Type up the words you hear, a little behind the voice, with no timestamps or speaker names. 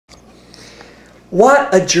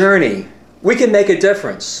What a journey! We can make a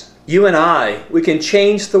difference. You and I, we can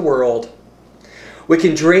change the world. We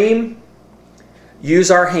can dream,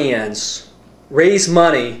 use our hands, raise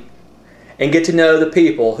money, and get to know the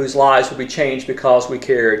people whose lives will be changed because we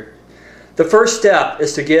cared. The first step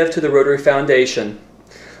is to give to the Rotary Foundation.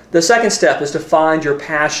 The second step is to find your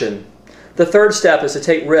passion. The third step is to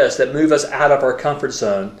take risks that move us out of our comfort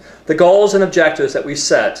zone. The goals and objectives that we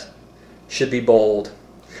set should be bold.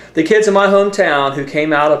 The kids in my hometown who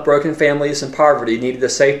came out of broken families and poverty needed a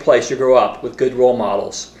safe place to grow up with good role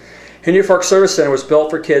models. Henry Fork Service Center was built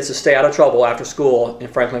for kids to stay out of trouble after school in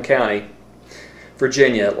Franklin County,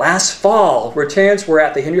 Virginia. Last fall, Rotarians were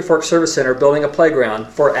at the Henry Fork Service Center building a playground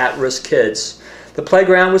for at-risk kids. The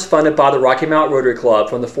playground was funded by the Rocky Mount Rotary Club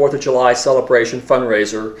from the 4th of July celebration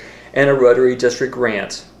fundraiser and a Rotary District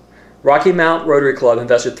grant. Rocky Mount Rotary Club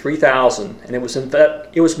invested $3,000, and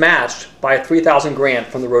it was matched by a $3,000 grant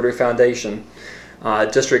from the Rotary Foundation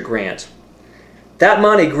district grant. That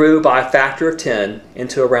money grew by a factor of 10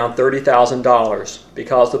 into around $30,000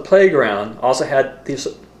 because the playground also had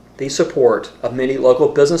the support of many local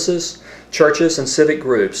businesses, churches, and civic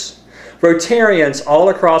groups. Rotarians all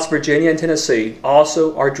across Virginia and Tennessee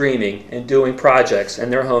also are dreaming and doing projects in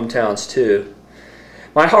their hometowns too.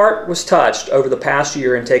 My heart was touched over the past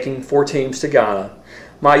year in taking 4 teams to Ghana.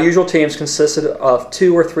 My usual teams consisted of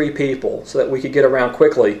 2 or 3 people so that we could get around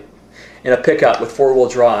quickly in a pickup with 4-wheel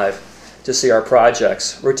drive to see our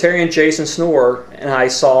projects. Rotarian Jason Snorer and I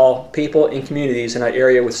saw people in communities in our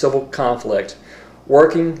area with civil conflict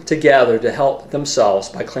working together to help themselves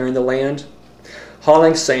by clearing the land,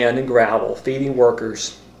 hauling sand and gravel, feeding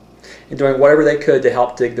workers, and doing whatever they could to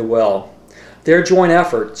help dig the well. Their joint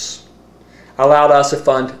efforts allowed us to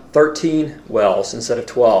fund 13 wells instead of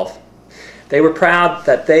 12. They were proud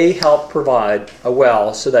that they helped provide a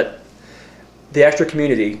well so that the extra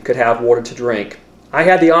community could have water to drink. I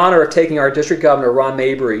had the honor of taking our district governor, Ron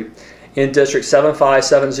Mabry, in District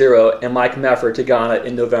 7570 and Mike Mefford to Ghana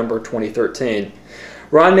in November 2013.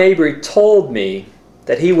 Ron Mabry told me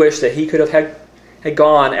that he wished that he could have had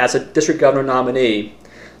gone as a district governor nominee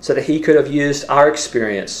so that he could have used our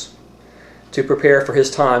experience to prepare for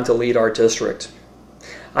his time to lead our district.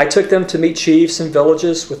 I took them to meet chiefs in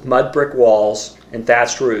villages with mud brick walls and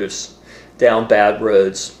thatched roofs down bad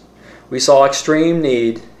roads. We saw extreme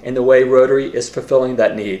need and the way Rotary is fulfilling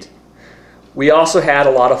that need. We also had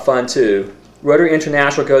a lot of fun too. Rotary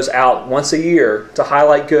International goes out once a year to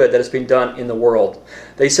highlight good that has been done in the world.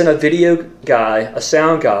 They sent a video guy, a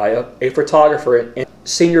sound guy, a photographer, and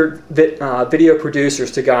senior video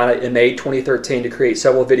producers to Ghana in May 2013 to create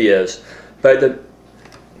several videos. But the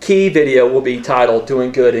key video will be titled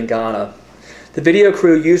Doing Good in Ghana. The video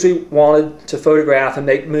crew usually wanted to photograph and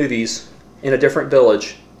make movies in a different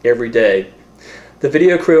village every day. The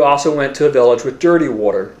video crew also went to a village with dirty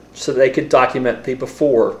water so that they could document the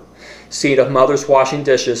before scene of mothers washing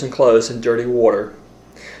dishes and clothes in dirty water,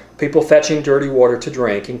 people fetching dirty water to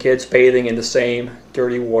drink, and kids bathing in the same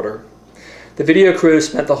dirty water. The video crew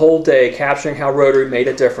spent the whole day capturing how Rotary made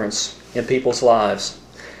a difference in people's lives.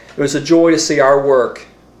 It was a joy to see our work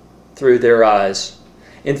through their eyes.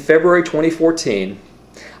 In February 2014,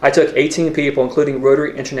 I took 18 people, including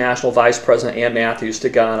Rotary International Vice President Ann Matthews, to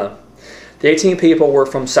Ghana. The 18 people were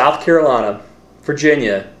from South Carolina,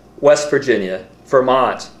 Virginia, West Virginia,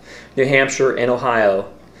 Vermont, New Hampshire, and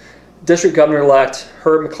Ohio. District Governor-elect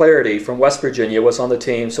Herb McClarty from West Virginia was on the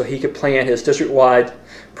team so he could plan his district-wide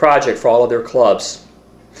project for all of their clubs.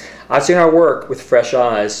 I've seen our work with fresh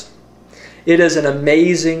eyes. It is an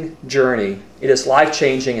amazing journey. It is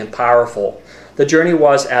life-changing and powerful. The journey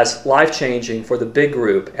was as life-changing for the big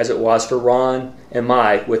group as it was for Ron and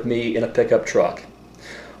Mike with me in a pickup truck.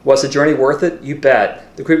 Was the journey worth it? You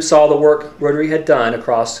bet. The group saw the work Rotary had done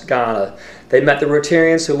across Ghana. They met the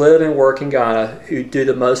Rotarians who live and work in Ghana who do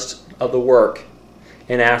the most of the work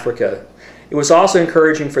in Africa. It was also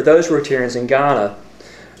encouraging for those Rotarians in Ghana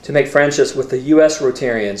to make friendships with the U.S.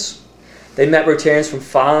 Rotarians. They met Rotarians from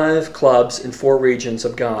 5 clubs in 4 regions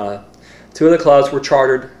of Ghana. 2 of the clubs were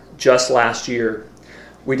chartered just last year.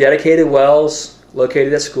 We dedicated wells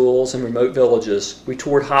located at schools and remote villages. We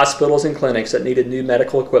toured hospitals and clinics that needed new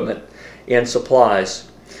medical equipment and supplies.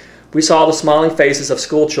 We saw the smiling faces of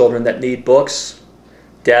school children that need books,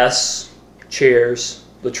 desks, chairs,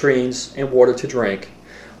 latrines, and water to drink.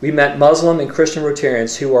 We met Muslim and Christian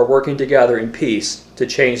Rotarians who are working together in peace to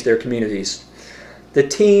change their communities. The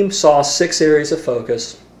team saw 6 areas of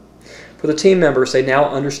focus. For the team members, they now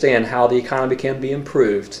understand how the economy can be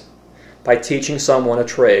improved by teaching someone a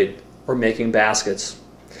trade or making baskets.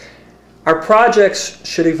 Our projects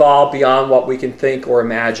should evolve beyond what we can think or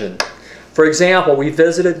imagine. For example, we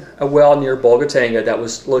visited a well near Bolgatanga that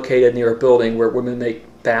was located near a building where women make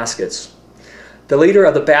baskets. The leader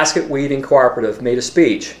of the basket weaving cooperative made a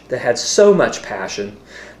speech that had so much passion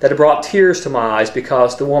that it brought tears to my eyes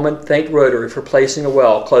because the woman thanked Rotary for placing a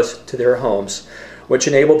well close to their homes, which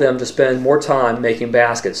enabled them to spend more time making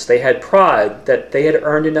baskets. They had pride that they had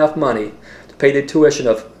earned enough money to pay the tuition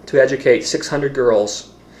to educate 600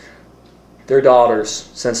 girls, their daughters,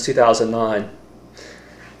 since 2009.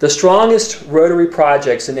 The strongest Rotary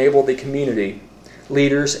projects enabled the community,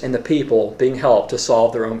 leaders, and the people being helped to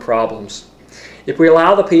solve their own problems. If we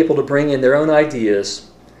allow the people to bring in their own ideas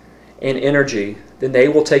and energy, then they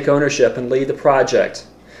will take ownership and lead the project.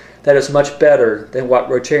 That is much better than what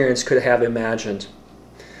Rotarians could have imagined.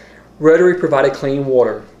 Rotary provided clean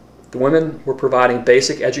water. The women were providing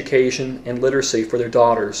basic education and literacy for their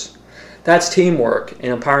daughters. That's teamwork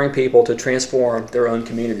and empowering people to transform their own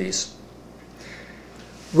communities.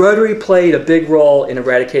 Rotary played a big role in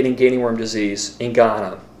eradicating guinea worm disease in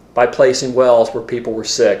Ghana by placing wells where people were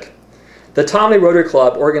sick. The Tomley Rotary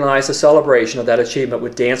Club organized a celebration of that achievement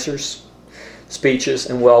with dancers, speeches,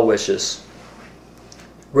 and well wishes.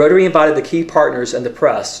 Rotary invited the key partners and the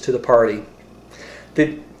press to the party.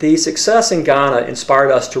 The success in Ghana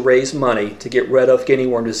inspired us to raise money to get rid of guinea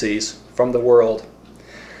worm disease from the world.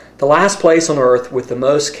 The last place on earth with the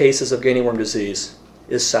most cases of guinea worm disease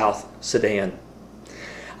is South Sudan.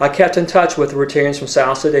 I kept in touch with the Rotarians from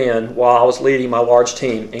South Sudan while I was leading my large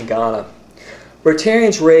team in Ghana.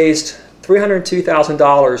 Rotarians raised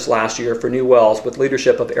 $302,000 last year for new wells with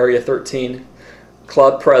leadership of Area 13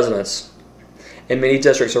 club presidents in many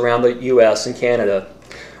districts around the U.S. and Canada.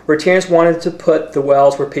 Rotarians wanted to put the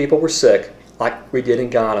wells where people were sick, like we did in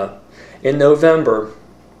Ghana. In November,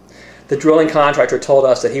 the drilling contractor told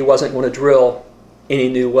us that he wasn't going to drill any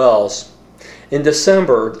new wells. In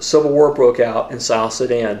December, the Civil War broke out in South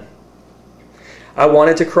Sudan. I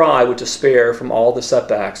wanted to cry with despair from all the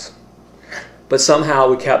setbacks, but somehow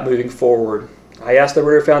we kept moving forward. I asked the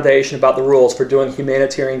Rotary Foundation about the rules for doing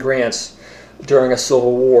humanitarian grants during a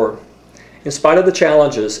civil war. In spite of the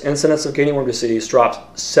challenges, incidents of guinea worm disease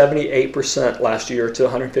dropped 78% last year to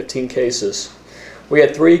 115 cases. We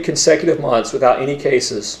had 3 consecutive months without any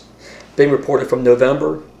cases being reported from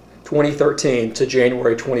November 2013 to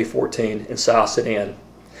January 2014 in South Sudan.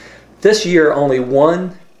 This year, only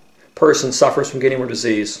 1 person suffers from guinea worm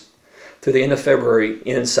disease through the end of February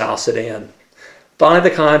in South Sudan. Finally,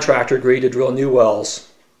 the contractor agreed to drill new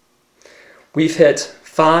wells. We've hit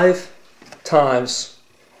 5 times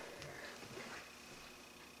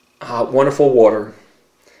wonderful water.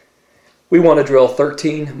 We want to drill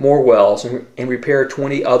 13 more wells and repair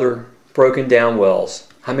 20 other broken down wells.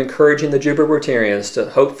 I'm encouraging the Juba Rotarians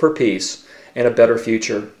to hope for peace and a better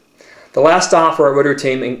future. The last stop for our Rotary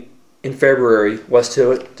team in February was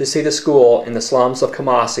to see the school in the slums of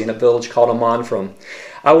Kumasi in a village called Amanfram.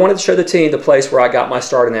 I wanted to show the team the place where I got my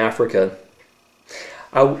start in Africa.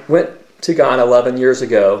 I went to Ghana 11 years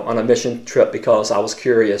ago on a mission trip because I was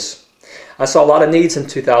curious. I saw a lot of needs in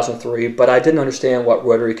 2003, but I didn't understand what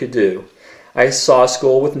Rotary could do. I saw a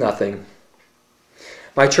school with nothing.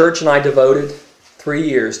 My church and I devoted 3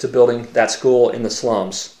 years to building that school in the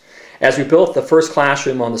slums. As we built the first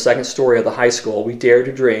classroom on the 2nd story of the high school, we dared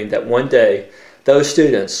to dream that one day those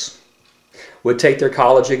students would take their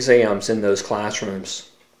college exams in those classrooms.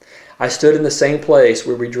 I stood in the same place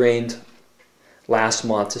where we dreamed last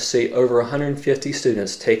month to see over 150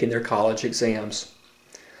 students taking their college exams.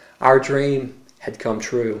 Our dream had come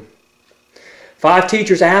true. 5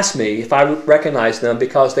 teachers asked me if I recognized them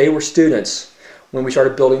because they were students when we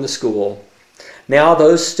started building the school. Now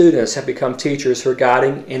those students have become teachers who are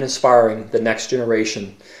guiding and inspiring the next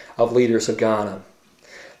generation of leaders of Ghana.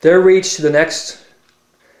 Their reach to the next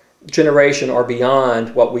generation are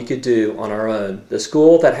beyond what we could do on our own. The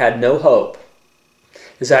school that had no hope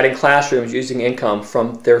is adding classrooms using income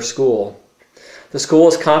from their school. The school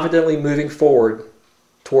is confidently moving forward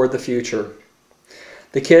toward the future.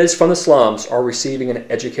 The kids from the slums are receiving an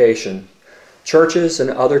education. Churches and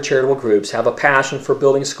other charitable groups have a passion for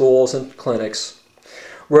building schools and clinics.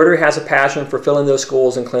 Rotary has a passion for filling those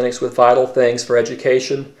schools and clinics with vital things for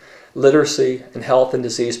education, literacy, and health and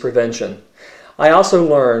disease prevention. I also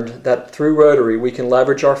learned that through Rotary we can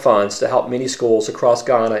leverage our funds to help many schools across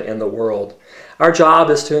Ghana and the world. Our job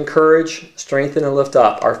is to encourage, strengthen, and lift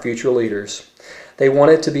up our future leaders. They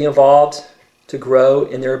wanted to be involved, to grow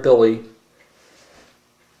in their ability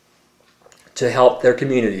to help their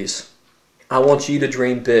communities. I want you to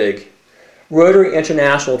dream big. Rotary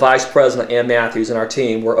International Vice President Ann Matthews and our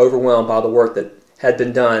team were overwhelmed by the work that had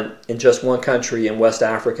been done in just one country in West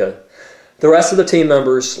Africa. The rest of the team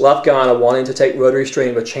members left Ghana wanting to take Rotary's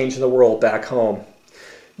dream of changing the world back home.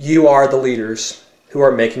 You are the leaders who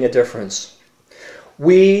are making a difference.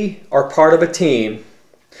 We are part of a team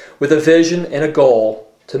with a vision and a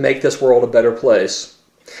goal to make this world a better place.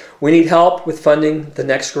 We need help with funding the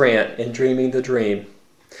next grant and dreaming the dream.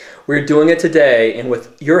 We're doing it today, and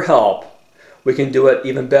with your help, we can do it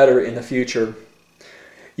even better in the future.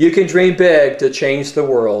 You can dream big to change the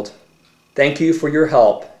world. Thank you for your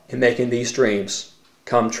help in making these dreams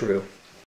come true.